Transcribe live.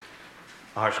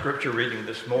Our scripture reading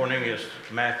this morning is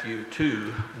Matthew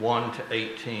 2, 1 to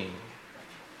 18.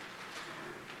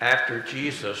 After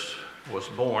Jesus was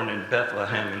born in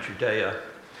Bethlehem in Judea,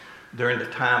 during the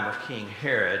time of King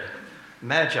Herod,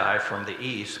 Magi from the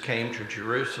east came to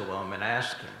Jerusalem and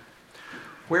asked him,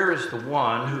 "Where is the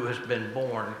one who has been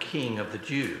born King of the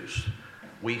Jews?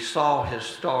 We saw his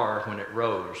star when it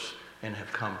rose and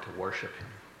have come to worship him."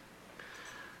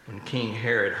 When King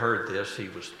Herod heard this, he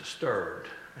was disturbed,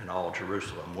 and all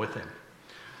Jerusalem with him.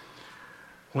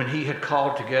 When he had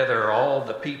called together all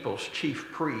the people's chief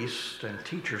priests and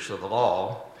teachers of the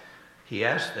law, he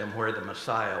asked them where the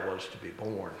Messiah was to be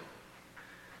born.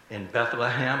 "In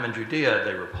Bethlehem in Judea,"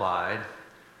 they replied,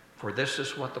 "for this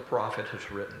is what the prophet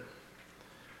has written.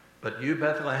 But you,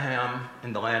 Bethlehem,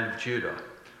 in the land of Judah,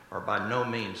 are by no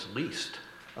means least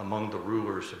among the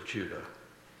rulers of Judah.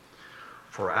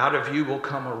 For out of you will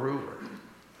come a ruler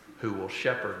who will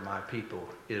shepherd my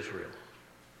people Israel."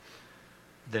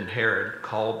 Then Herod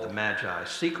called the Magi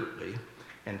secretly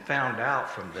and found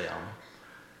out from them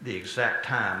the exact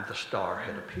time the star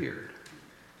had appeared.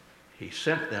 He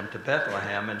sent them to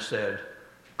Bethlehem and said,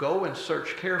 "Go and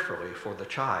search carefully for the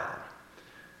child.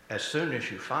 As soon as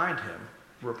you find him,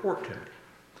 report to me,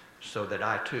 so that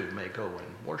I too may go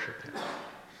and worship him."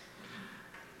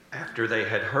 After they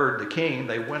had heard the king,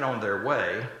 they went on their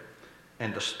way,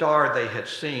 and the star they had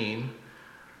seen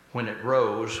when it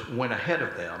rose went ahead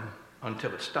of them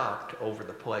until it stopped over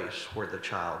the place where the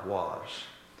child was.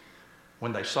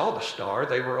 When they saw the star,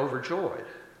 they were overjoyed.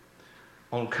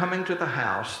 On coming to the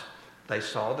house, they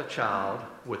saw the child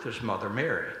with his mother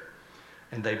Mary,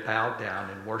 and they bowed down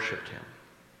and worshiped him.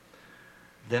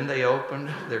 Then they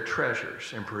opened their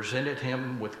treasures and presented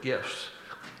him with gifts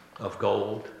of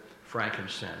gold,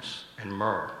 frankincense, and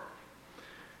myrrh.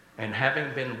 And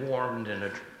having been warned in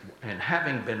a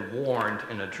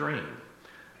dream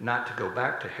not to go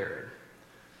back to Herod,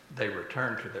 they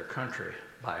returned to their country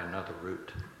by another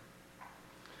route.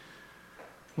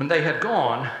 When they had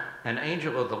gone, an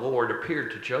angel of the Lord appeared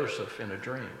to Joseph in a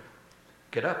dream.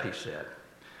 "Get up," he said,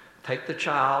 "take the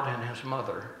child and his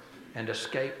mother and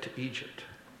escape to Egypt.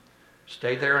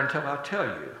 Stay there until I tell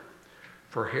you,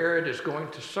 for Herod is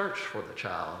going to search for the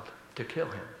child to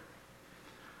kill him."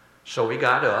 So he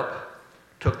got up,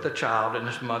 took the child and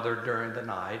his mother during the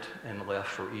night, and left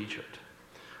for Egypt,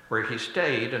 where he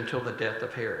stayed until the death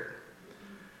of Herod.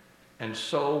 And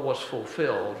so was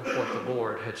fulfilled what the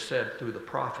Lord had said through the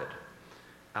prophet,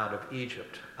 "Out of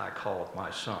Egypt I called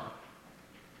my son."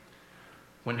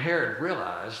 When Herod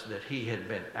realized that he had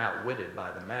been outwitted by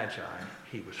the Magi,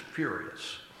 he was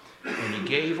furious, and he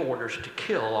gave orders to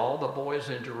kill all the boys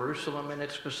in Jerusalem and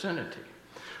its vicinity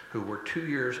who were 2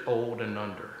 years old and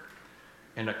under,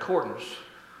 in accordance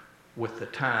with the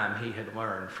time he had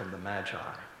learned from the Magi.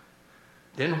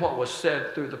 Then what was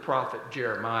said through the prophet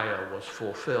Jeremiah was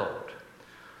fulfilled.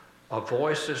 "A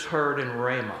voice is heard in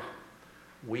Ramah,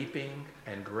 weeping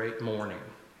and great mourning,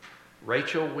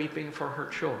 Rachel weeping for her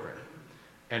children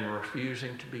and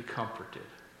refusing to be comforted,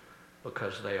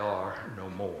 because they are no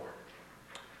more."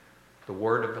 The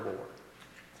word of the Lord.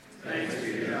 Thanks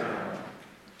be to God.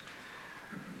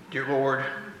 Dear Lord,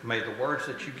 may the words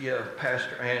that you give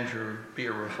Pastor Andrew be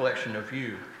a reflection of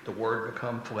you. The Word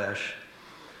become flesh.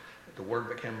 The Word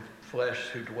became flesh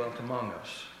who dwelt among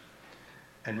us.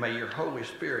 And may your Holy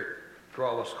Spirit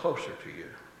draw us closer to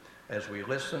you as we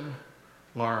listen,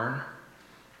 learn,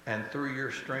 and through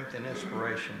your strength and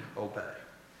inspiration, obey.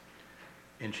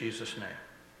 In Jesus' name,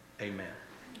 amen.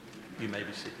 You may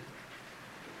be seated.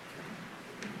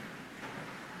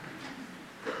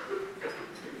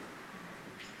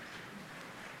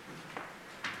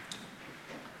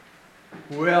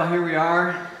 Well, here we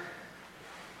are,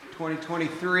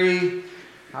 2023,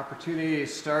 opportunity to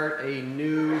start a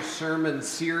new sermon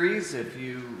series. If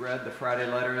you read the Friday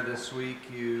letter this week,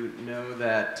 you know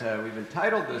that we've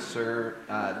entitled this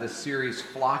series,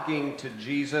 "Flocking to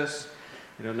Jesus."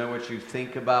 I don't know what you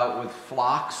think about with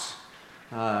flocks,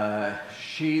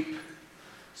 sheep,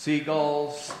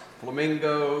 seagulls,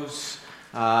 flamingos.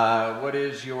 What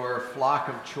is your flock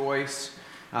of choice?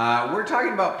 We're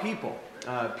talking about people.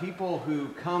 People who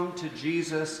come to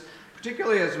Jesus,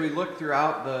 particularly as we look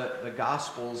throughout the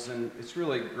Gospels, and it's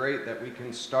really great that we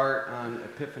can start on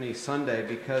Epiphany Sunday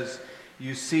because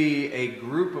you see a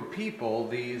group of people,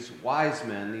 these wise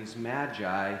men, these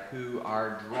magi, who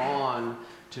are drawn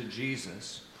to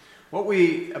Jesus. What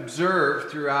we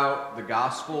observe throughout the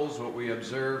Gospels, what we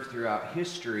observe throughout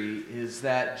history, is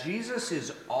that Jesus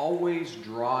is always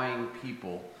drawing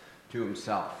people to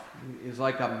himself. He's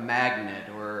like a magnet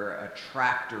or a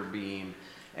tractor beam,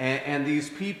 And these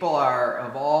people are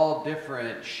of all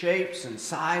different shapes and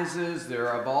sizes. They're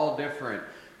of all different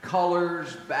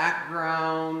colors,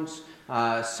 backgrounds,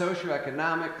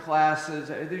 socioeconomic classes.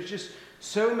 There's just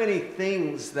so many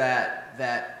things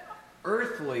that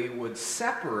earthly would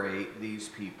separate these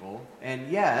people, and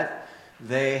yet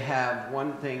they have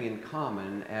one thing in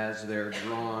common as they're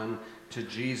drawn to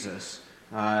Jesus.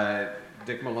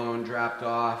 Dick Malone dropped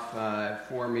off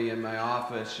for me in my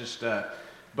office just a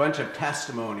bunch of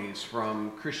testimonies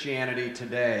from Christianity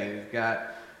Today. We've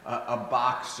got a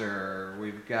boxer.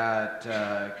 We've got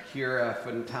Kira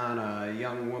Fontana, a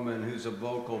young woman who's a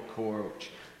vocal coach.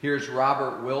 Here's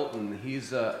Robert Wilton.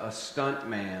 He's a stunt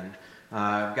man.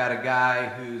 I've got a guy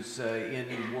who's in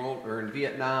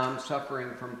Vietnam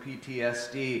suffering from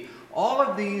PTSD. All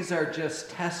of these are just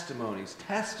testimonies,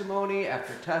 testimony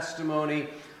after testimony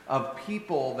of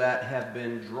people that have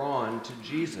been drawn to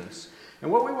Jesus.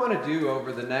 And what we want to do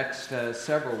over the next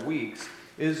several weeks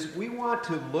is we want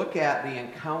to look at the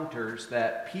encounters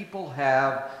that people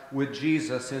have with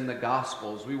Jesus in the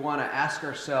Gospels. We want to ask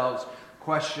ourselves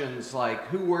questions like,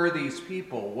 who were these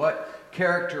people? What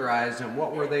characterized them?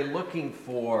 What were they looking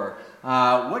for?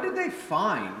 What did they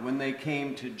find when they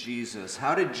came to Jesus?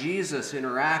 How did Jesus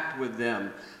interact with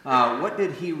them? What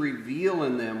did he reveal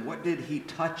in them? What did he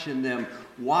touch in them?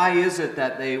 Why is it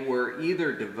that they were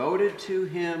either devoted to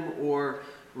him or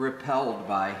repelled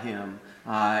by him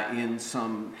in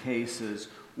some cases?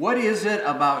 What is it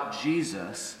about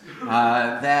Jesus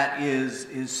that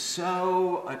is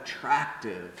so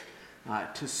attractive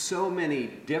to so many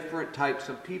different types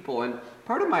of people? And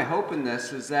part of my hope in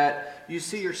this is that you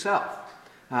see yourself.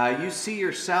 You see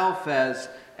yourself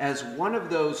as one of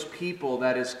those people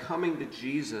that is coming to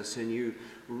Jesus, and you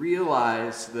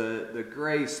realize the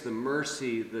grace, the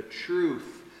mercy, the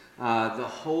truth, the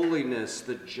holiness,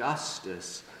 the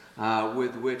justice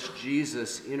with which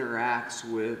Jesus interacts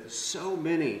with so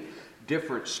many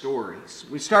different stories.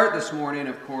 We start this morning,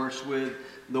 of course, with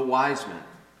the wise men.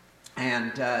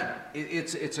 And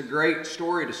it's a great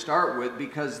story to start with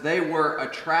because they were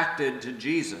attracted to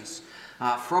Jesus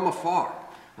from afar.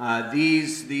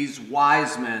 These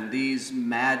wise men, these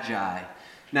magi.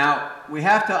 Now, we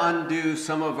have to undo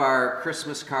some of our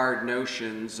Christmas card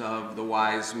notions of the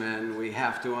wise men. We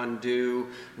have to undo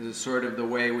sort of the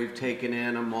way we've taken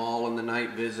in a mall and the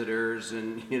night visitors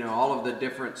and, all of the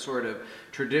different sort of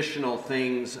traditional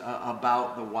things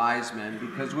about the wise men.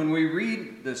 Because when we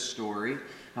read this story,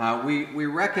 we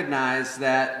recognize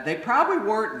that they probably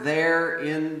weren't there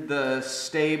in the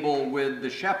stable with the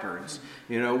shepherds.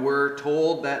 We're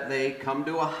told that they come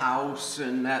to a house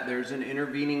and that there's an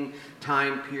intervening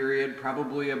time period,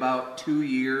 probably about 2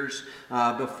 years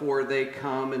before they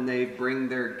come and they bring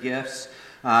their gifts.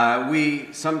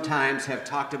 We sometimes have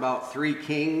talked about three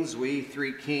kings. We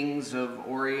three kings of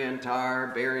Orient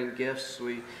are bearing gifts.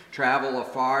 We travel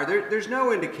afar. There's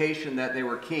no indication that they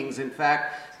were kings. In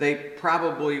fact, they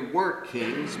probably weren't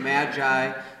kings.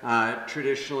 Magi,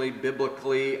 traditionally,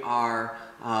 biblically, are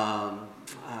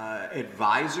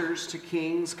advisors to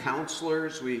kings,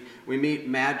 counselors. We meet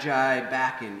magi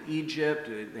back in Egypt.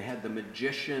 They had the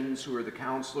magicians who were the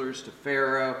counselors to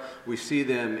Pharaoh. We see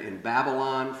them in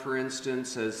Babylon, for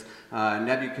instance, as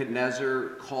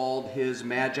Nebuchadnezzar called his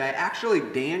magi. Actually,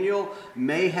 Daniel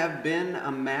may have been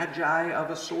a magi of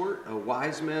a sort, a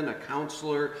wise man, a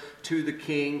counselor to the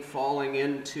king, falling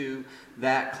into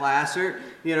that class.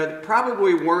 There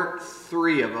probably weren't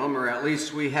three of them, or at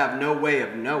least we have no way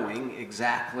of knowing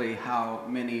exactly how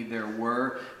many there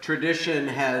were. Tradition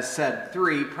has said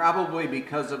three, probably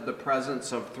because of the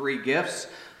presence of three gifts,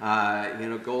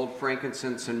 gold,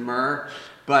 frankincense, and myrrh.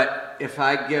 But if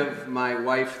I give my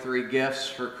wife 3 gifts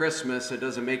for Christmas, it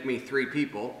doesn't make me 3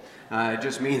 people. It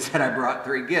just means that I brought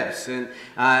 3 gifts. And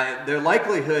the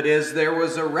likelihood is there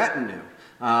was a retinue.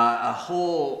 A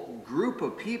whole group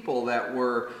of people that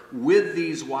were with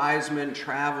these wise men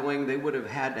traveling. They would have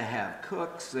had to have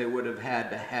cooks. They would have had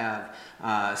to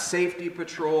have safety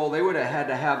patrol. They would have had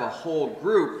to have a whole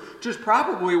group, which is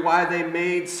probably why they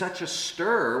made such a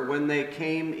stir when they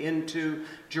came into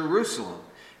Jerusalem.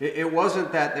 It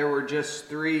wasn't that there were just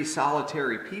 3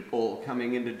 solitary people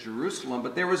coming into Jerusalem,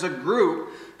 but there was a group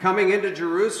coming into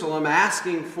Jerusalem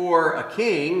asking for a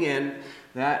king, and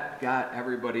that got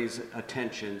everybody's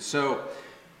attention. So,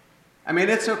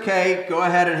 it's okay. Go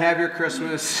ahead and have your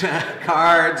Christmas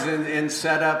cards and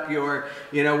set up your,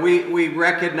 we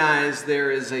recognize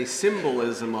there is a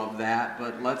symbolism of that,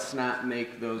 but let's not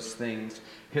make those things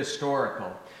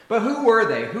historical. But who were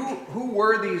they? Who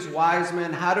were these wise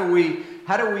men? How do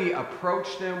we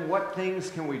approach them? What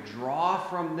things can we draw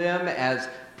from them as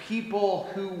people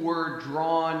who were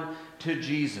drawn to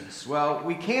Jesus? Well,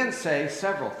 we can say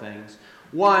several things.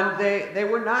 One, they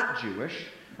were not Jewish.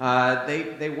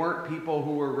 They weren't people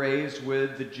who were raised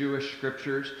with the Jewish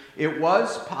scriptures. It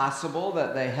was possible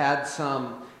that they had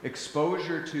some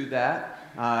exposure to that.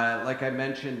 Like I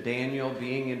mentioned, Daniel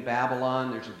being in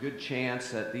Babylon, there's a good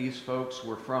chance that these folks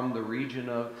were from the region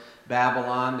of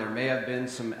Babylon. There may have been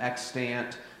some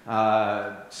extant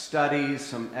studies,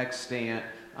 some extant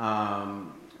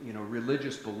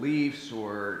religious beliefs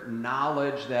or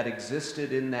knowledge that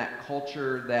existed in that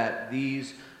culture that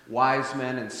these wise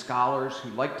men and scholars who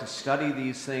like to study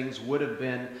these things would have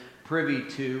been privy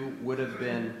to, would have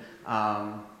been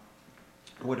on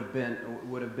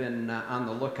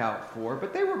the lookout for.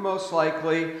 But they were most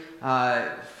likely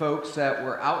folks that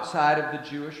were outside of the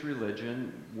Jewish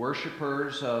religion,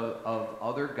 worshipers of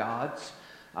other gods.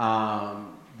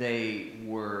 They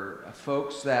were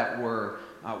folks that were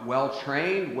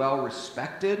well-trained,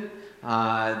 well-respected.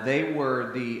 They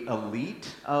were the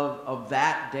elite of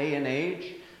that day and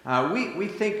age. We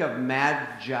think of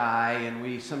magi, and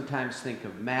we sometimes think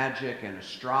of magic and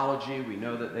astrology. We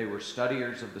know that they were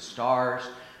studiers of the stars.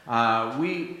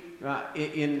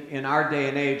 In our day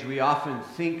and age, we often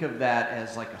think of that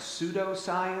as like a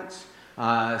pseudoscience,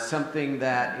 something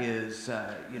that is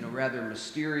rather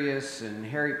mysterious and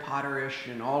Harry Potterish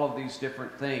and all of these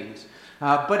different things.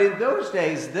 But in those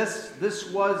days, this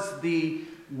was the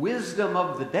wisdom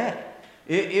of the day.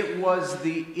 It was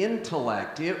the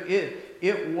intellect.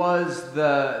 It was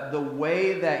the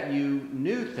way that you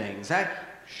knew things.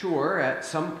 Sure, at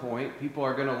some point, people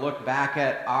are going to look back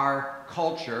at our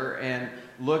culture and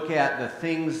look at the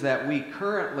things that we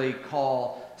currently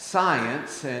call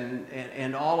science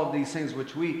and all of these things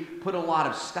which we put a lot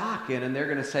of stock in, and they're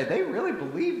going to say they really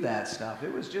believe that stuff.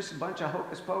 It was just a bunch of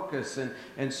hocus pocus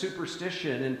and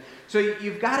superstition. And so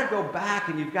you've got to go back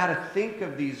and you've got to think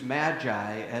of these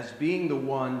magi as being the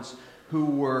ones who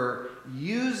were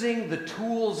using the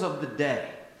tools of the day.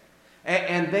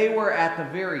 And they were at the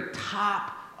very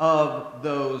top of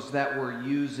those that were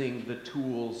using the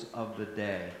tools of the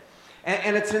day.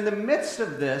 And it's in the midst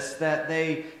of this that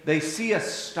they see a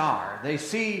star. They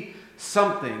see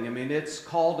something. I mean, it's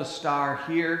called a star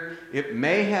here. It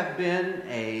may have been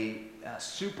a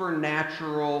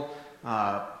supernatural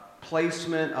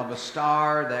placement of a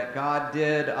star that God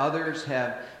did. Others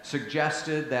have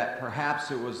suggested that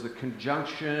perhaps it was the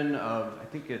conjunction of, I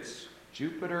think it's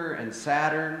Jupiter and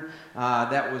Saturn,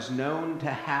 that was known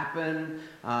to happen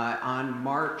on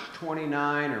March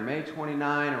 29 or May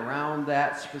 29, around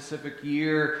that specific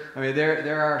year. I mean,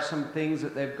 there are some things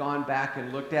that they've gone back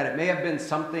and looked at. It may have been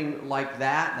something like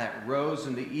that rose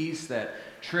in the east that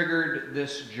triggered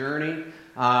this journey.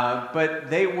 But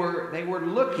they were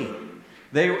looking.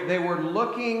 They were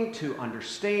looking to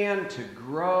understand, to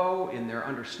grow in their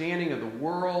understanding of the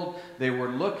world. They were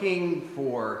looking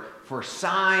for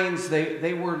signs.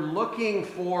 They were looking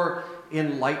for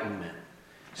enlightenment.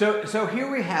 So here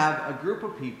we have a group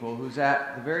of people who's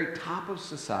at the very top of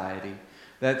society,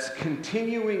 that's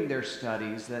continuing their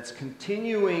studies, that's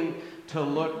continuing to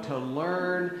look to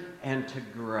learn and to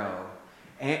grow.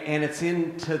 And it's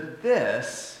into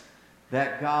this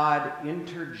that God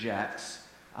interjects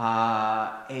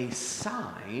a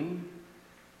sign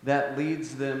that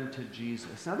leads them to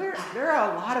Jesus. Now, there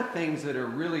are a lot of things that are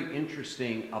really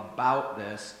interesting about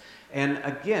this. And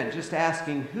again, just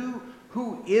asking,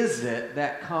 who is it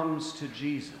that comes to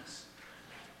Jesus?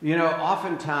 You know,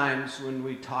 oftentimes when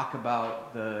we talk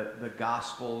about the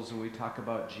Gospels and we talk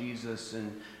about Jesus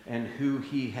and who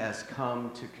he has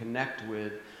come to connect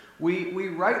with, we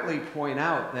rightly point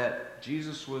out that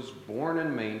Jesus was born in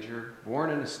a manger,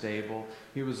 born in a stable.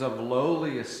 He was of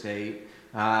lowly estate.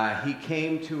 He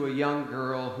came to a young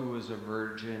girl who was a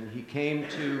virgin. He came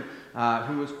to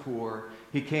who was poor.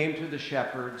 He came to the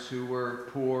shepherds who were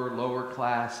poor, lower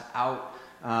class,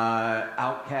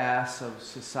 outcasts of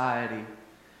society.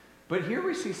 But here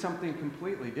we see something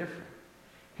completely different.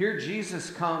 Here Jesus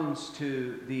comes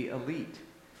to the elite.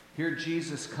 Here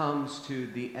Jesus comes to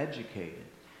the educated.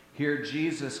 Here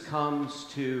Jesus comes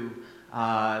to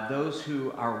those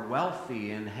who are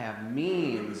wealthy and have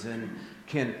means and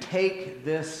can take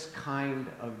this kind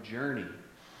of journey.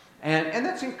 And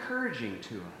that's encouraging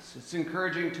to us. It's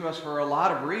encouraging to us for a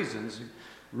lot of reasons.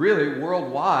 Really,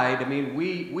 worldwide, I mean,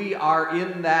 we are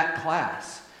in that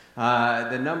class.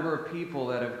 The number of people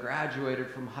that have graduated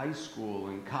from high school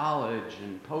and college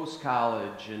and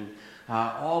post-college and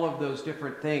all of those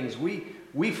different things,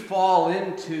 we fall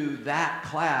into that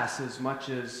class as much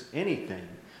as anything.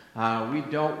 We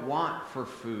don't want for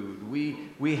food.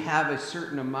 We have a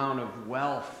certain amount of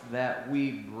wealth that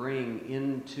we bring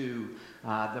into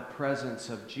the presence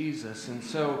of Jesus. And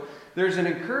so there's an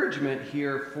encouragement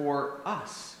here for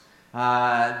us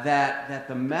that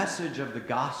the message of the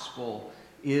gospel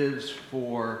is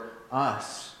for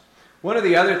us. One of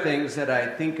the other things that I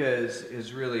think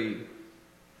is really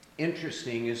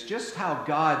interesting is just how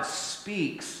God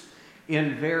speaks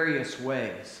in various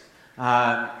ways.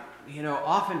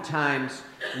 Oftentimes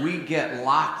we get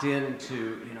locked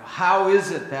into, how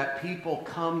is it that people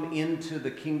come into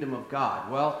the kingdom of God?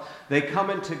 Well, they come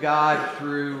into God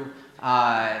through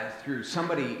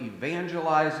somebody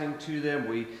evangelizing to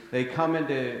them. They come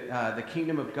into the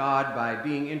kingdom of God by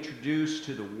being introduced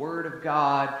to the Word of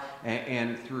God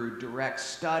and through direct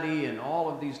study and all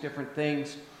of these different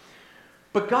things.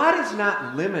 But God is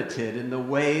not limited in the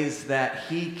ways that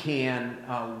He can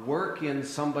work in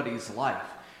somebody's life.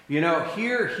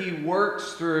 Here He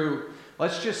works through,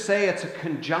 let's just say it's a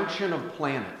conjunction of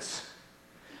planets.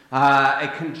 A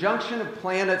conjunction of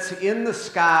planets in the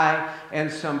sky,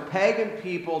 and some pagan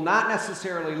people not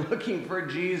necessarily looking for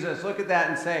Jesus look at that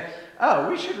and say, oh,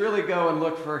 we should really go and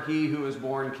look for He who is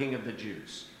born King of the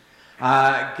Jews.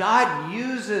 God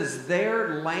uses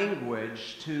their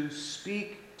language to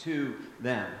speak to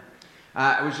them.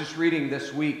 I was just reading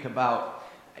this week about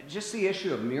just the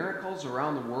issue of miracles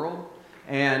around the world.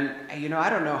 And, I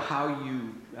don't know how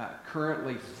you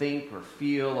currently think or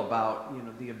feel about,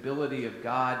 the ability of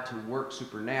God to work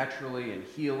supernaturally and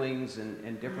healings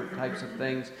and different types of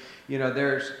things.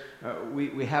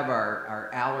 We have our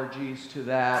allergies to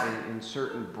that in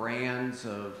certain brands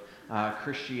of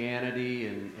Christianity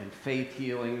and faith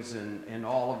healings and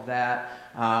all of that.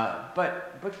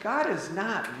 But God is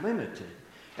not limited.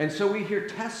 And so we hear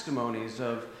testimonies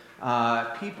of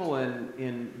people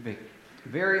in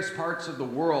various parts of the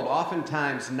world,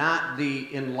 oftentimes not the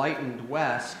enlightened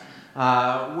West,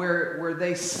 where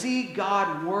they see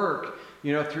God work,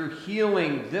 through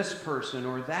healing this person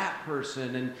or that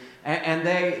person, and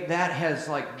that has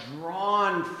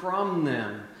drawn from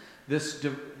them this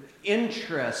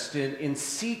interest in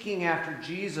seeking after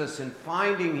Jesus and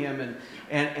finding Him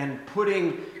and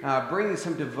bringing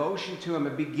some devotion to Him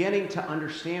and beginning to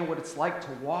understand what it's like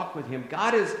to walk with Him.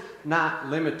 God is not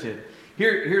limited.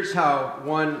 Here's how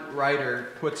one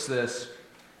writer puts this.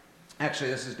 Actually,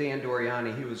 this is Dan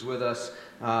Doriani. He was with us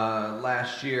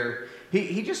last year.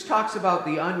 He just talks about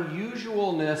the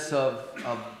unusualness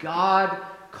of God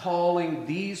calling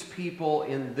these people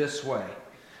in this way.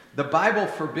 The Bible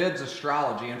forbids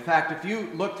astrology. In fact, if you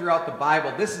look throughout the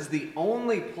Bible, this is the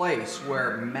only place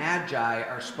where magi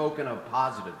are spoken of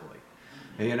positively.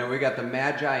 We got the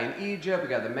Magi in Egypt, we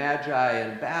got the Magi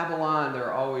in Babylon.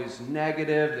 They're always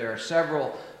negative. There are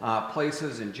several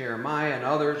places in Jeremiah and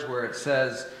others where it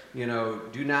says,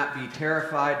 do not be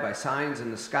terrified by signs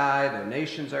in the sky, though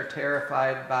nations are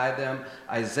terrified by them.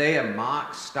 Isaiah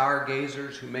mocks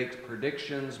stargazers who make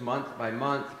predictions month by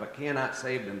month but cannot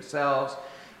save themselves.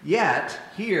 Yet,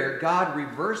 here, God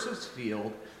reverses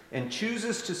field and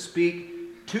chooses to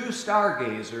speak to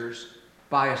stargazers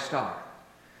by a star.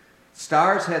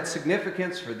 Stars had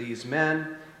significance for these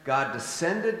men. God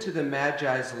descended to the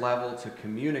Magi's level to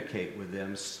communicate with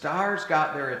them. Stars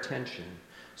got their attention,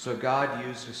 so God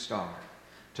used a star.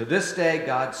 To this day,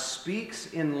 God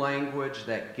speaks in language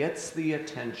that gets the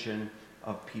attention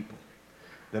of people.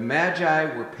 The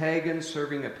Magi were pagans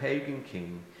serving a pagan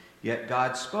king, yet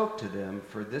God spoke to them,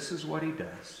 for this is what He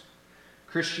does.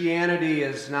 Christianity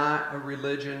is not a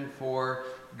religion for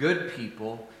good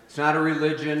people. It's not a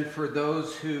religion for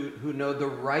those who know the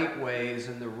right ways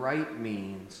and the right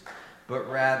means, but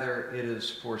rather it is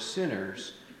for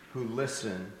sinners who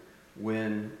listen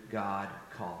when God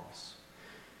calls.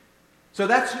 So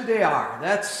that's who they are.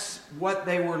 That's what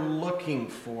they were looking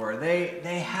for.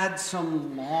 They had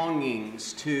some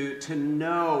longings to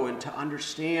know and to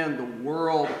understand the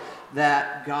world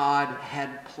that God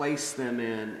had placed them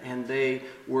in. And they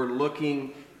were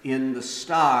looking in the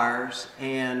stars,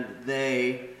 and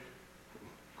they,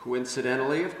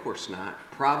 coincidentally, of course not,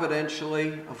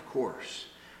 providentially, of course,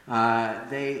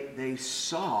 they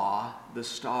saw the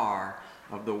star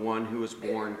of the one who was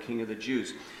born King of the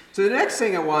Jews. So the next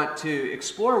thing I want to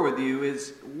explore with you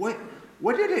is what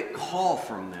did it call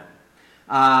from them?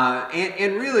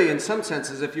 And really, in some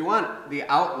senses, if you want the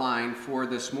outline for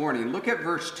this morning, look at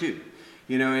verse 2.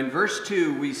 In verse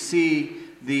 2, we see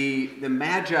the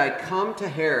Magi come to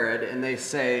Herod and they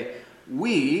say,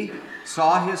 we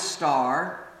saw his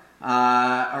star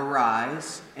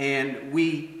arise, and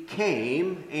we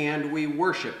came and we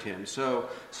worshiped him. So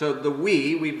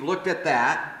we've looked at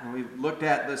that, and we've looked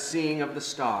at the seeing of the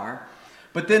star.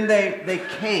 But then they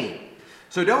came.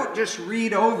 So don't just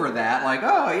read over that like,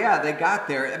 oh yeah, they got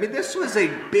there. I mean, this was a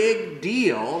big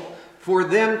deal for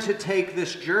them to take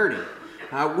this journey.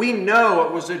 We know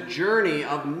it was a journey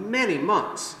of many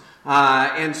months.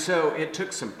 And so it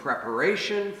took some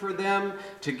preparation for them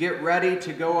to get ready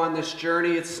to go on this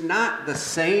journey. It's not the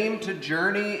same to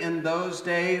journey in those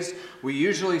days. We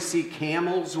usually see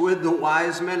camels with the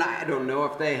wise men. I don't know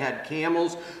if they had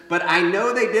camels, but I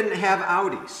know they didn't have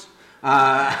Audis.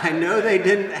 I know they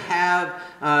didn't have,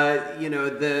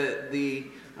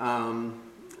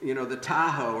 the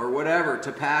Tahoe or whatever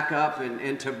to pack up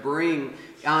and to bring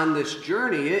on this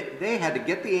journey. They had to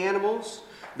get the animals.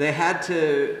 They had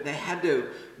to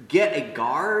get a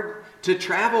guard to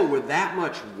travel with that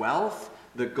much wealth.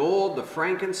 The gold, the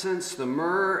frankincense, the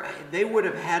myrrh, they would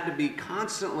have had to be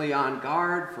constantly on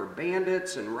guard for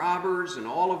bandits and robbers and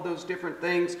all of those different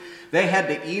things. They had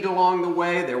to eat along the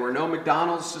way. There were no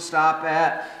McDonald's to stop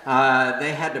at.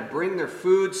 They had to bring their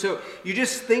food. So you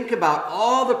just think about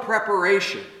all the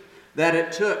preparation that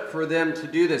it took for them to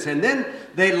do this. And then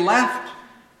they left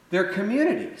their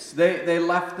communities. They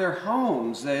left their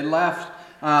homes. They left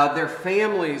their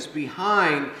families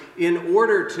behind in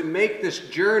order to make this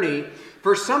journey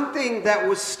for something that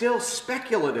was still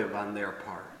speculative on their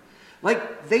part.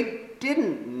 Like, they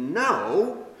didn't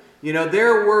know. You know,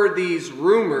 there were these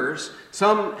rumors.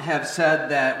 Some have said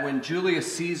that when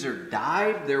Julius Caesar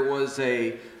died, there was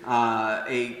a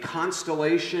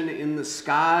constellation in the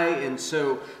sky, and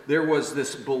so there was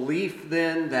this belief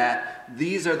then that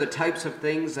these are the types of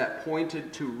things that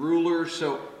pointed to rulers.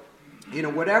 So, you know,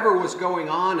 whatever was going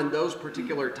on in those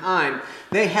particular time,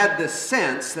 they had this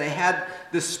sense, they had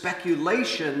this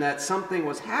speculation that something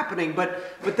was happening, but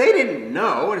they didn't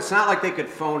know. And it's not like they could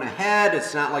phone ahead.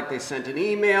 It's not like they sent an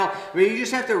email. I mean, you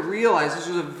just have to realize this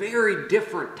was a very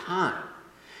different time.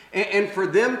 And for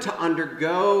them to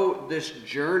undergo this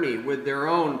journey with their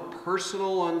own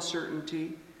personal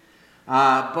uncertainty,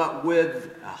 but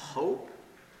with a hope,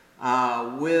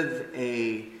 with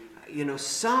a,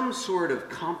 some sort of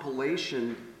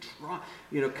compilation,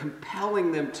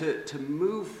 compelling them to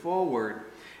move forward.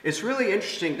 It's really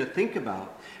interesting to think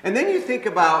about. And then you think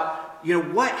about,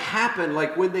 what happened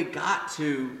like when they got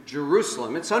to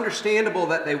Jerusalem. It's understandable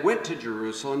that they went to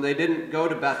Jerusalem. They didn't go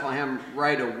to Bethlehem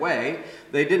right away.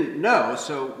 They didn't know.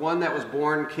 So one that was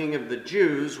born king of the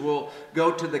Jews will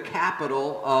go to the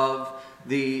capital of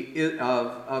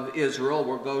Israel,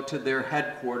 will go to their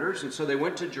headquarters. And so they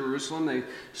went to Jerusalem. They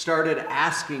started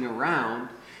asking around.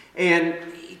 And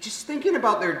just thinking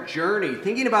about their journey,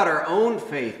 thinking about our own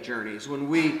faith journeys, when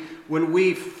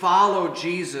we follow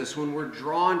Jesus, when we're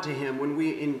drawn to him, when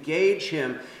we engage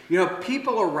him,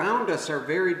 people around us are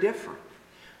very different.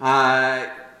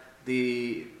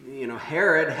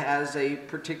 Herod has a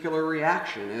particular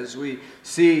reaction. As we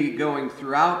see going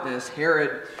throughout this,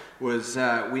 Herod was,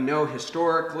 we know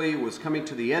historically, was coming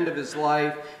to the end of his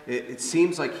life. It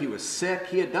seems like he was sick.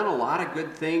 He had done a lot of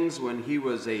good things when he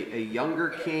was a younger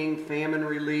king, famine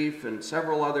relief and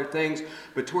several other things.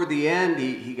 But toward the end,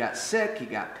 he got sick, he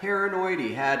got paranoid,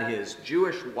 he had his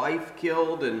Jewish wife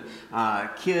killed and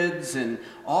kids and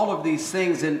all of these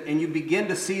things. And you begin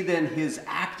to see then his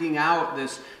acting out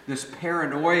this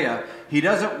paranoia. He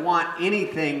doesn't want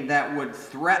anything that would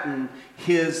threaten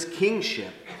his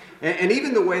kingship. And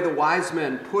even the way the wise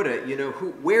men put it,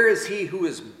 where is he who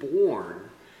is born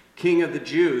King of the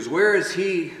Jews? Where is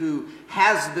he who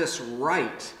has this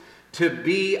right to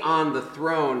be on the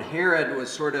throne? Herod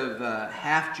was sort of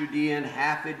half Judean,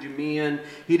 half Idumean.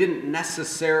 He didn't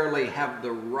necessarily have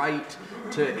the right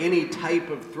to any type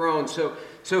of throne.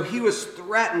 So he was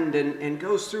threatened and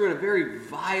goes through in a very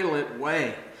violent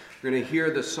way. We're going to hear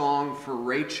the song for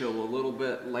Rachel a little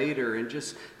bit later, and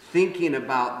just thinking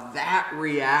about that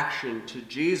reaction to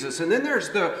Jesus. And then there's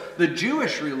the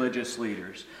Jewish religious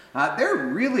leaders. They're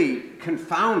really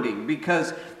confounding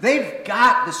because they've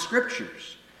got the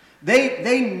scriptures.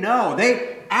 They know.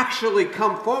 They actually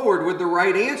come forward with the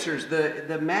right answers.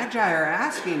 The Magi are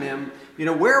asking him,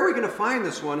 where are we going to find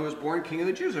this one who was born King of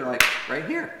the Jews? They're like, right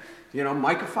here.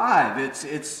 Micah 5.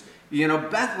 It's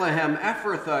Bethlehem,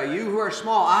 Ephrathah, you who are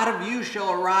small, out of you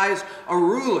shall arise a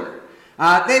ruler.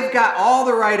 They've got all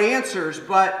the right answers,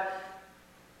 but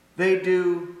they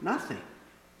do nothing.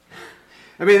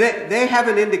 I mean, they have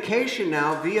an indication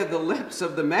now via the lips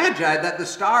of the Magi that the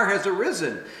star has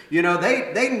arisen.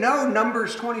 They know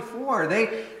Numbers 24.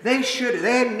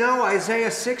 They know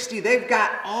Isaiah 60. They've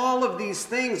got all of these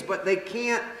things, but they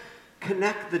can't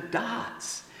connect the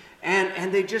dots.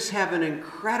 And they just have an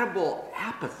incredible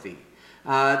apathy.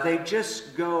 They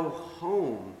just go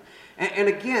home. And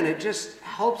again, it just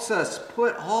helps us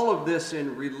put all of this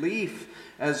in relief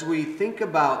as we think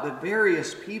about the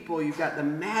various people. You've got the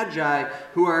Magi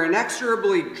who are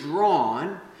inexorably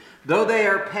drawn, though they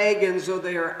are pagans, though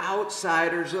they are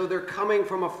outsiders, though they're coming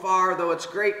from afar, though it's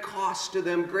great cost to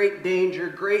them, great danger,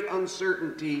 great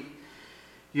uncertainty.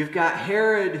 You've got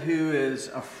Herod who is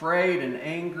afraid and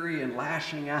angry and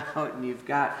lashing out, and you've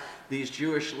got these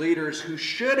Jewish leaders who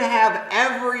should have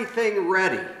everything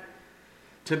ready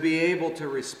to be able to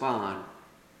respond,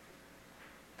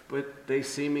 but they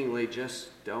seemingly just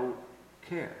don't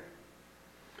care.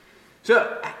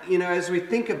 So, as we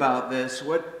think about this,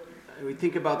 we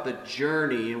think about the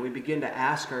journey and we begin to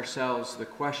ask ourselves the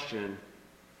question,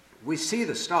 we see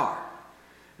the star.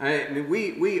 I mean,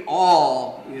 we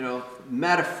all,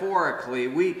 metaphorically,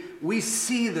 we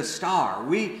see the star.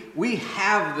 We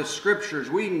have the scriptures.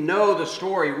 We know the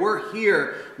story. We're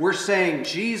here. We're saying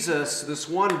Jesus, this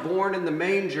one born in the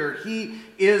manger, he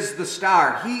is the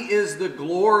star. He is the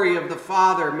glory of the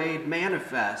Father made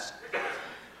manifest.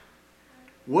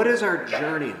 What does our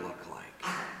journey look like?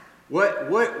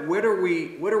 What are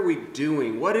we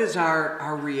doing? What is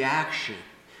our reaction?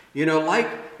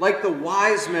 Like the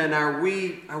wise men, are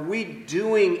we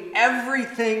doing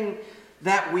everything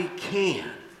that we can?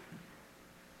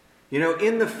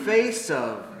 In the face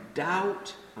of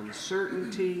doubt,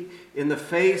 uncertainty, in the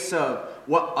face of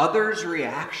what others'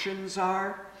 reactions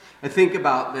are. I think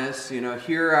about this,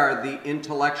 here are the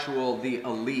intellectual, the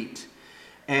elite.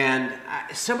 And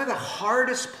some of the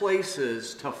hardest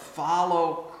places to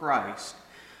follow Christ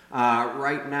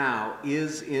right now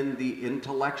is in the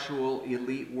intellectual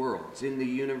elite worlds, in the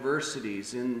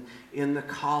universities, in the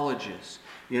colleges,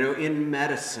 in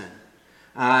medicine.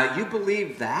 You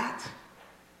believe that?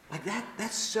 Like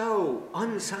that's so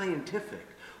unscientific,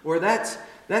 or that's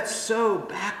so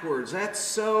backwards. That's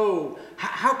so.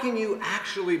 How can you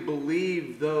actually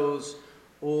believe those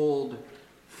old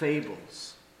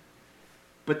fables?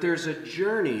 But there's a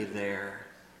journey there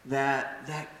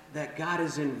that God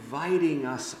is inviting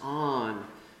us on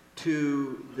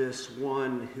to this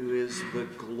one who is the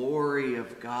glory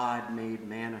of God made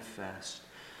manifest,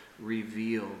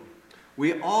 revealed.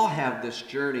 We all have this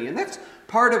journey, and that's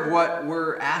part of what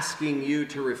we're asking you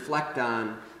to reflect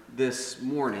on this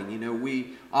morning.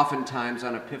 We oftentimes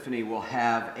on Epiphany will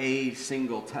have a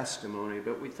single testimony,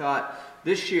 but we thought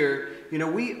this year,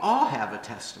 we all have a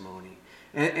testimony.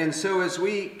 And so as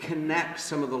we connect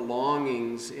some of the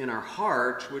longings in our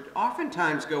hearts, which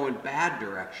oftentimes go in bad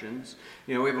directions,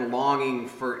 we have a longing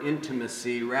for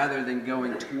intimacy rather than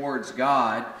going towards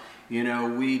God.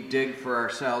 We dig for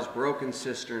ourselves broken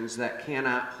cisterns that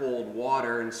cannot hold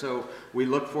water, and so we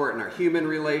look for it in our human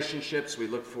relationships, we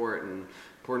look for it in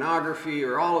pornography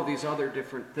or all of these other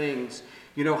different things.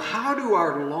 How do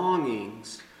our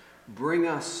longings bring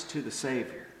us to the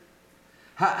Savior?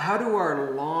 How do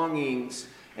our longings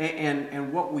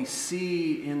and what we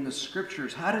see in the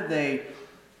scriptures, how do they,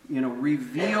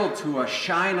 reveal to us,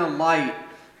 shine a light,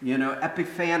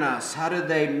 epiphanos, how do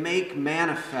they make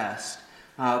manifest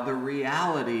the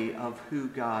reality of who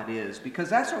God is? Because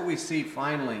that's what we see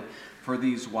finally for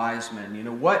these wise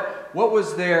men. What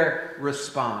was their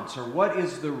response, or what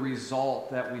is the result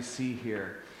that we see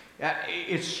here?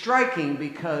 It's striking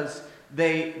because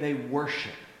they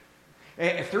worship.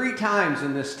 3 times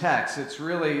in this text, it's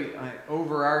really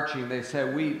overarching. They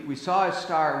said, we saw a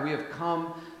star and we have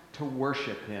come to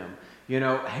worship him.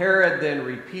 Herod then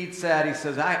repeats that. He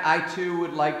says, I too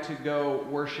would like to go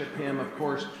worship him. Of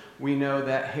course, we know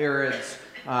that Herod's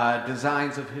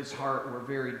designs of his heart were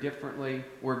very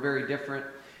different.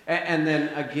 And then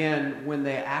again, when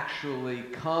they actually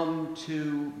come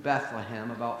to Bethlehem,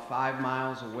 about 5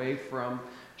 miles away from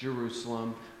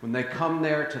Jerusalem, when they come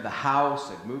there to the house,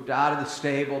 they've moved out of the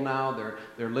stable now,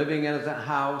 they're living in that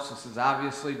house. This is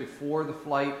obviously before the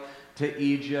flight to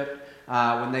Egypt.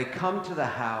 When they come to the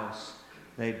house,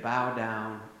 they bow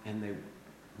down and they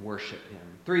worship him.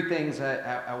 3 things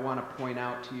I want to point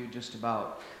out to you just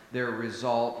about their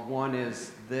result. One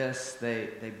is this: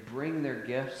 they bring their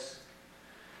gifts.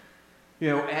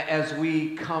 As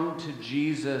we come to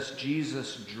Jesus,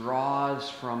 Jesus draws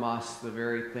from us the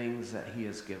very things that he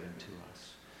has given to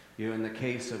us. In the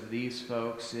case of these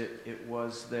folks, it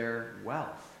was their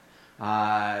wealth.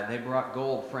 They brought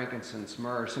gold, frankincense,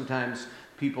 myrrh. Sometimes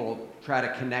people try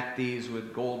to connect these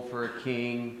with gold for a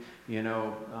king,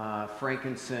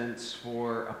 frankincense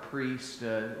for a priest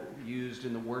used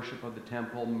in the worship of the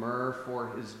temple, myrrh for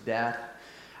his death.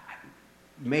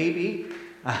 Maybe.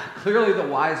 Clearly the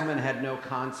wise men had no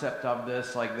concept of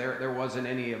this, like there wasn't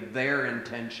any of their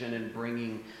intention in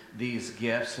bringing these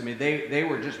gifts. I mean, they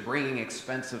were just bringing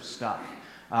expensive stuff.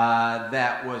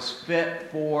 that was fit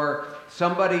for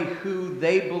somebody who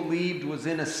they believed was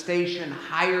in a station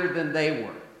higher than they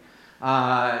were.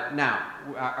 Now,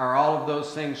 are all of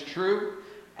those things true?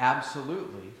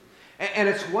 Absolutely. And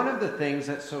it's one of the things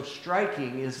that's so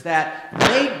striking is that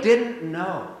they didn't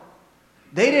know.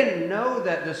 They didn't know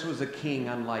that this was a king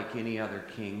unlike any other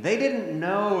king. They didn't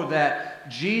know that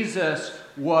Jesus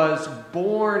was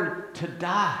born to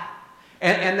die.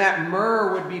 And that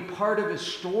myrrh would be part of his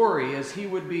story as he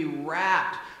would be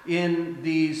wrapped in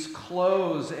these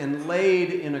clothes and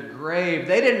laid in a grave.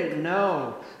 They didn't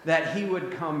know that he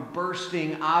would come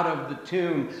bursting out of the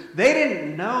tomb. They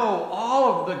didn't know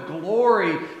all of the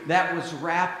glory that was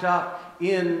wrapped up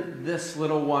in this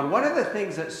little one. One of the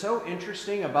things that's so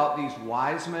interesting about these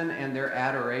wise men and their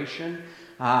adoration,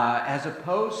 as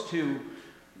opposed to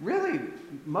really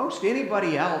most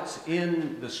anybody else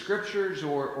in the scriptures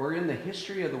or in the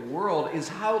history of the world, is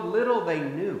how little they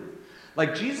knew.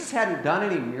 Like, Jesus hadn't done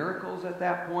any miracles at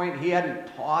that point. He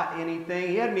hadn't taught anything.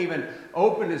 He hadn't even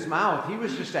opened his mouth. He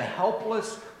was just a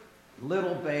helpless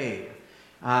little babe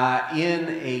in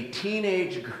a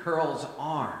teenage girl's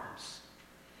arms.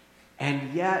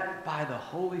 And yet, by the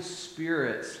Holy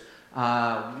Spirit's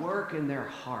work in their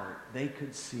heart, they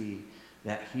could see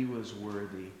that he was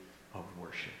worthy of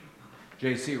worship.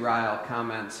 J.C. Ryle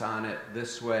comments on it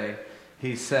this way.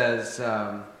 He says,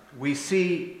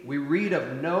 we read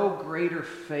of no greater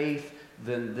faith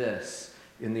than this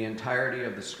in the entirety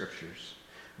of the Scriptures.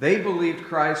 They believed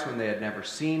Christ when they had never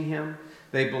seen him.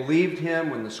 They believed him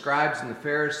when the scribes and the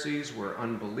Pharisees were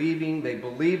unbelieving. They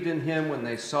believed in him when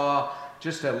they saw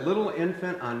just a little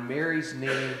infant on Mary's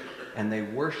knee, and they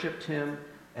worshiped him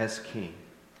as king.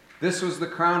 This was the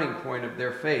crowning point of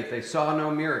their faith. They saw no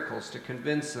miracles to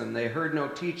convince them. They heard no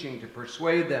teaching to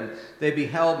persuade them. They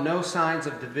beheld no signs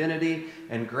of divinity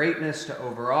and greatness to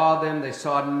overawe them. They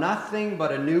saw nothing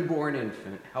but a newborn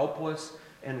infant, helpless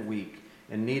and weak,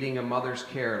 and needing a mother's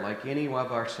care like any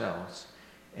of ourselves.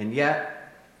 And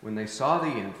yet, when they saw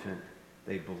the infant,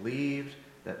 they believed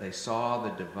that they saw the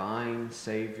divine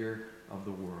Savior of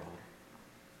the world.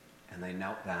 And they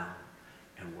knelt down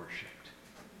and worshiped.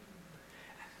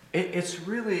 It's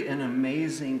really an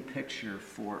amazing picture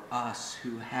for us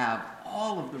who have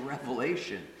all of the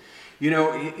revelation. You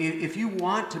know, if you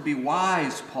want to be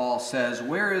wise, Paul says,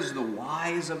 where is the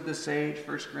wise of this age,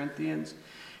 1 Corinthians?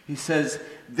 He says,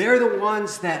 they're the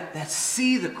ones that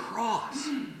see the cross.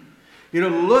 You know,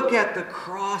 look at the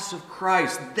cross of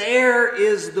Christ. There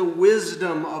is the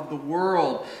wisdom of the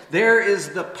world. There is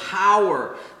the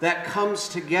power that comes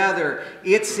together.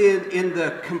 It's in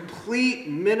the complete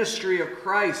ministry of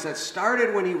Christ that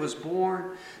started when he was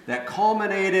born, that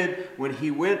culminated when he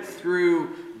went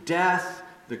through death,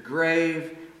 the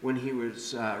grave, when he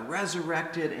was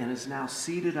resurrected and is now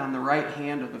seated on the right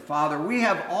hand of the Father. We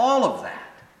have all of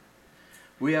that.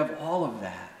 We have all of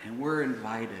that, and we're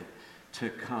invited to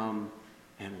come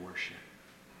and worship.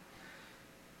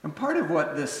 And part of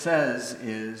what this says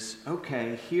is,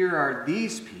 okay, here are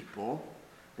these people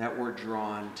that were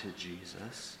drawn to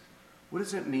Jesus. What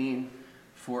does it mean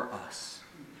for us?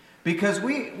 Because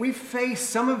we face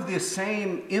some of the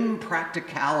same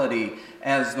impracticality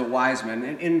as the wise men.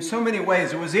 In so many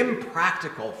ways, it was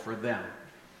impractical for them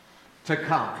to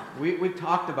come. We've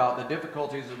talked about the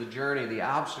difficulties of the journey, the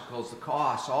obstacles, the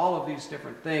costs, all of these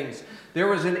different things. There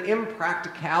was an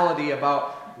impracticality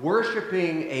about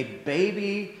worshiping a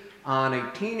baby on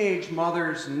a teenage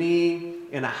mother's knee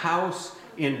in a house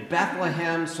in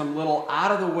Bethlehem, some little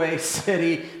out-of-the-way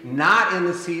city, not in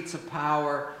the seats of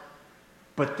power.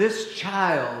 But this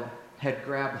child had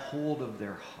grabbed hold of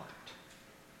their heart.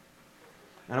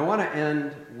 And I want to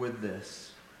end with this.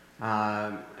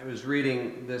 I was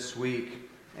reading this week,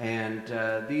 and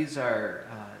these are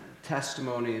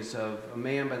testimonies of a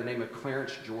man by the name of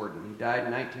Clarence Jordan. He died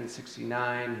in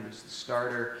 1969. He was the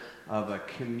starter of a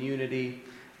community.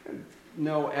 I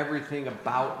know everything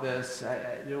about this.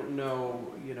 I don't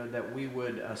know, that we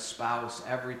would espouse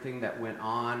everything that went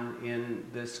on in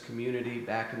this community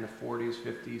back in the 40s,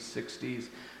 50s, 60s.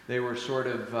 They were sort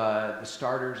of the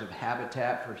starters of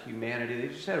Habitat for Humanity.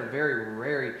 They just had a very,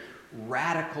 very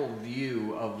radical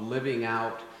view of living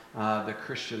out the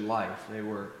Christian life. They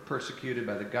were persecuted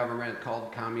by the government,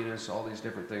 called communists, all these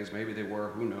different things. Maybe they were,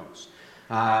 who knows.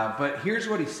 But here's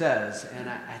what he says, and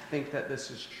I think that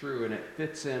this is true, and it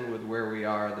fits in with where we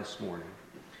are this morning.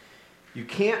 You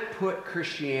can't put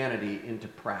Christianity into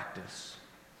practice.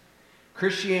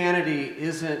 Christianity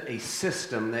isn't a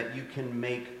system that you can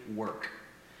make work.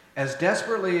 As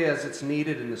desperately as it's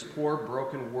needed in this poor,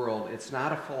 broken world, it's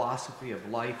not a philosophy of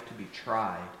life to be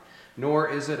tried, nor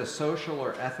is it a social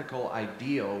or ethical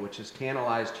ideal which has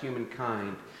tantalized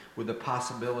humankind with the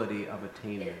possibility of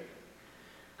attainment.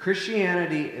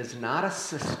 Christianity is not a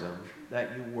system that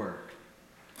you work,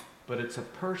 but it's a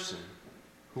person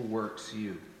who works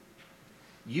you.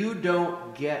 You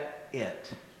don't get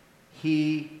it.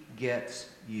 He gets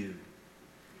you.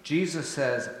 Jesus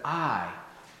says, I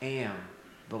am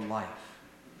the life.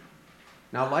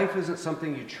 Now, life isn't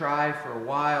something you try for a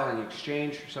while and you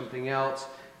exchange for something else.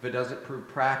 If it doesn't prove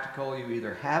practical, you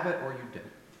either have it or you don't.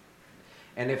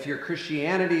 And if your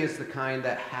Christianity is the kind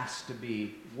that has to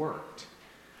be worked,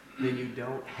 then you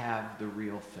don't have the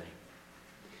real thing.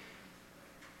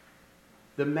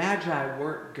 The Magi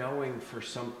weren't going for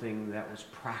something that was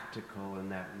practical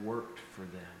and that worked for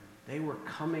them. They were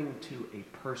coming to a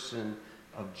person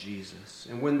of Jesus.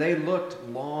 And when they looked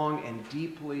long and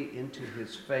deeply into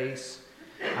his face,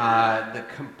 the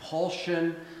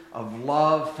compulsion of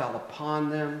love fell upon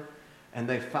them, and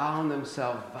they found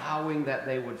themselves vowing that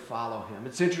they would follow him.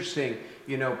 It's interesting,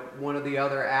 one of the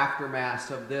other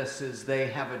aftermaths of this is they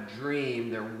have a dream.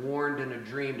 They're warned in a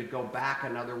dream to go back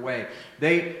another way.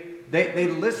 They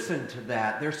listen to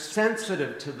that. They're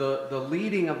sensitive to the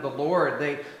leading of the Lord.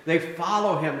 They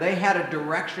follow him. They had a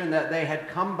direction that they had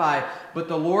come by, but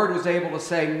the Lord was able to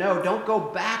say, no, don't go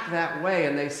back that way.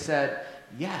 And they said,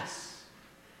 yes.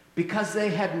 Because they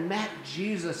had met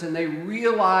Jesus and they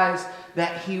realized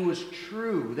that he was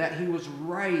true, that he was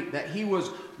right, that he was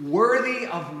worthy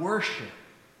of worship.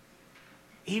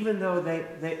 Even though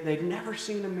they'd never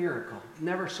seen a miracle,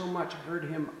 never so much heard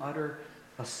him utter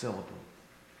a syllable.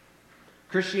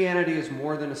 Christianity is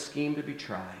more than a scheme to be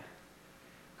tried.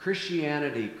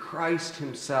 Christianity, Christ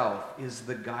himself, is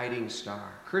the guiding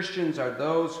star. Christians are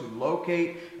those who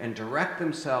locate and direct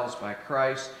themselves by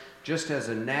Christ, just as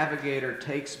a navigator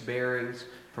takes bearings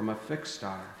from a fixed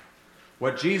star.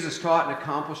 What Jesus taught and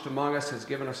accomplished among us has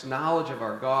given us knowledge of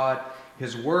our God.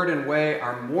 His word and way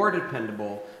are more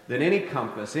dependable than any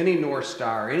compass, any North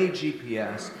Star, any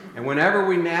GPS. And whenever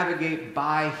we navigate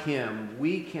by him,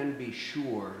 we can be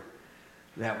sure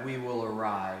that we will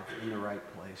arrive in the right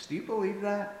place. Do you believe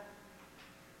that?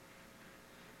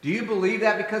 Do you believe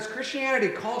that? Because Christianity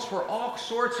calls for all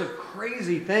sorts of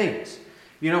crazy things.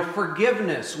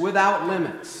 Forgiveness without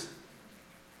limits.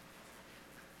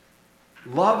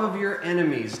 Love of your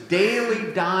enemies,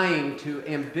 daily dying to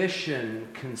ambition,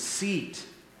 conceit.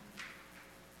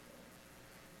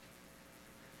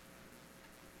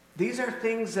 These are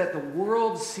things that the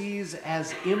world sees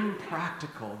as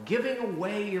impractical. Giving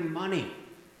away your money.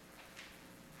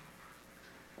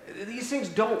 These things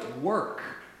don't work.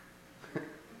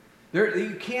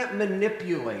 You can't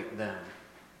manipulate them.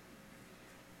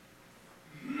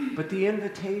 But the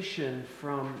invitation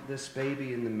from this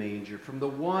baby in the manger, from the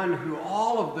one who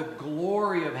all of the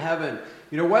glory of heaven,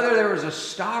 whether there was a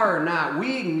star or not,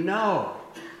 we know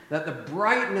that the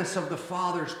brightness of the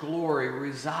Father's glory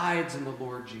resides in the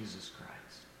Lord Jesus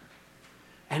Christ.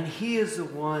 And he is the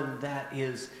one that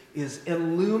is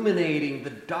illuminating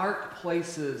the dark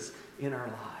places in our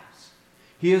lives.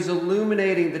 He is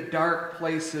illuminating the dark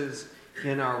places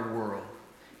in our world.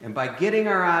 And by getting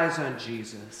our eyes on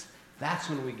Jesus, that's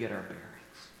when we get our bearings.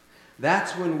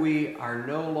 That's when we are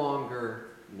no longer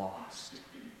lost.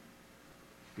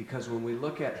 Because when we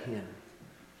look at him,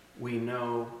 we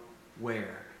know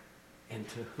where and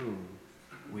to whom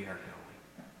we are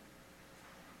going.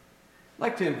 I'd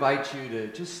like to invite you to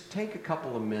just take a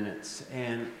couple of minutes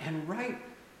and write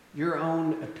your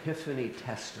own epiphany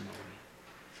testimony.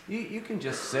 You can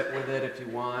just sit with it if you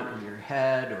want in your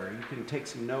head, or you can take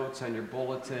some notes on your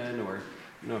bulletin, or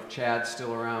if Chad's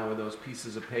still around with those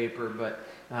pieces of paper, but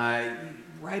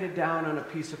write it down on a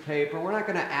piece of paper. We're not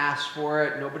going to ask for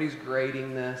it. Nobody's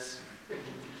grading this.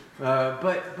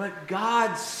 But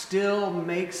God still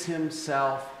makes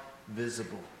himself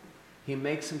visible. He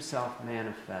makes himself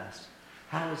manifest.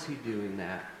 How is he doing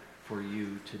that for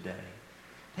you today?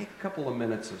 Take a couple of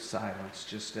minutes of silence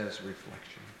just as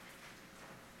reflection.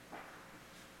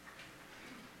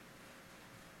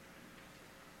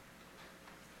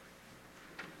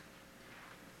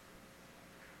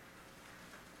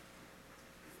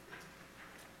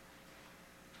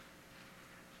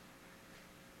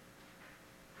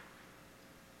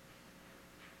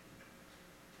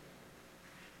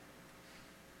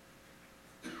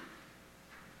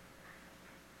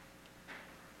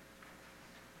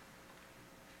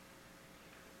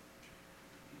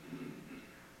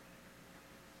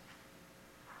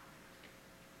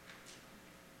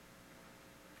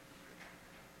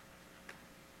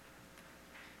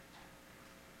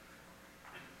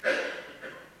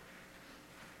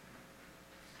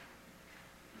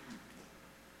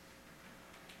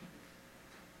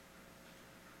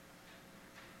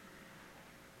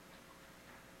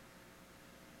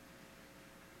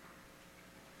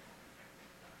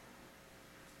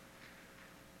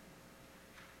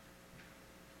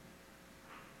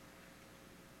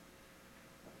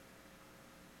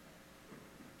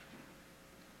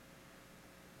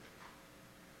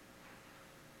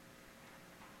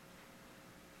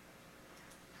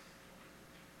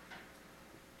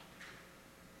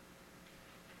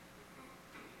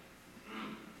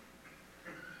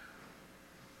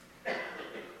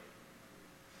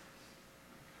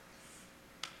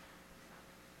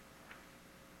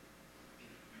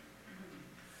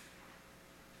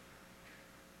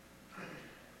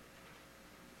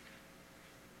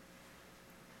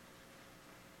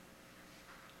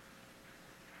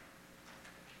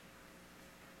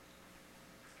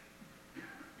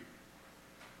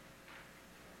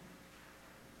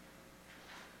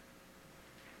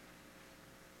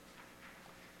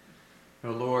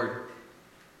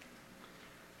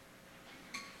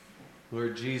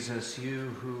 Lord Jesus, you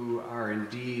who are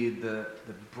indeed the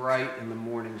bright and the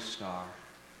morning star,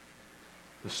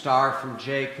 the star from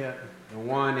Jacob, the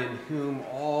one in whom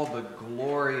all the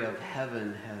glory of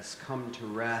heaven has come to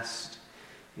rest,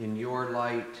 in your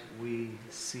light we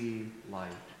see light.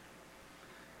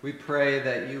 We pray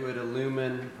that you would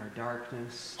illumine our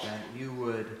darkness, that you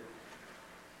would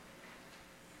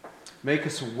make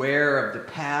us aware of the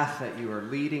path that you are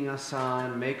leading us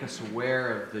on. Make us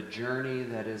aware of the journey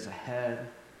that is ahead.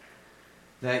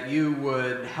 That you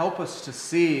would help us to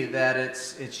see that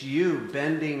it's you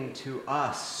bending to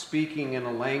us, speaking in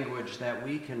a language that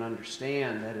we can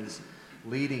understand, that is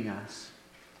leading us.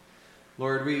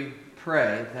 Lord, we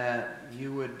pray that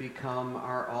you would become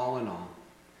our all in all.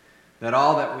 That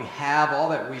all that we have, all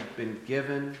that we've been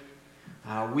given,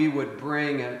 we would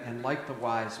bring, and like the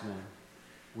wise men,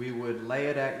 we would lay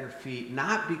it at your feet,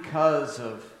 not because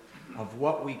of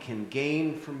what we can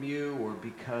gain from you, or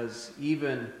because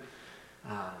even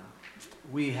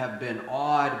we have been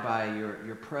awed by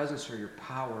your presence or your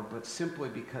power, but simply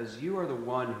because you are the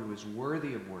one who is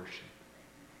worthy of worship.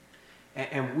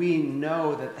 And we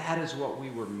know that that is what we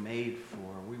were made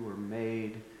for. We were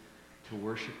made to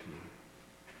worship you.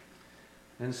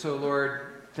 And so, Lord,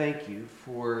 thank you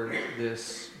for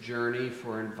this journey,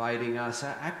 for inviting us.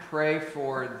 I pray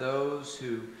for those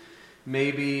who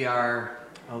maybe are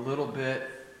a little bit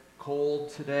cold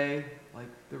today, like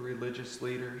the religious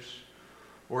leaders,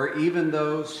 or even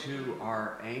those who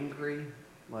are angry,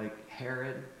 like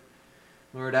Herod.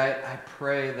 Lord, I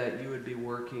pray that you would be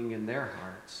working in their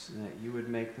hearts, and that you would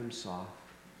make them soft.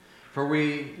 For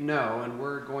we know, and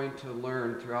we're going to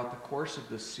learn throughout the course of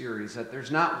this series, that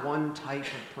there's not one type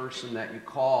of person that you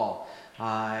call.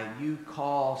 You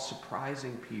call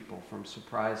surprising people from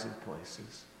surprising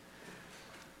places,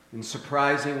 in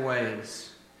surprising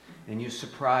ways, and you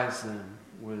surprise them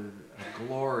with a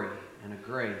glory and a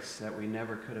grace that we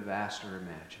never could have asked or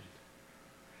imagined.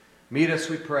 Meet us,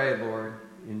 we pray, Lord,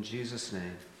 in Jesus'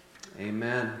 name.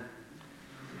 Amen.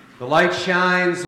 The light shines.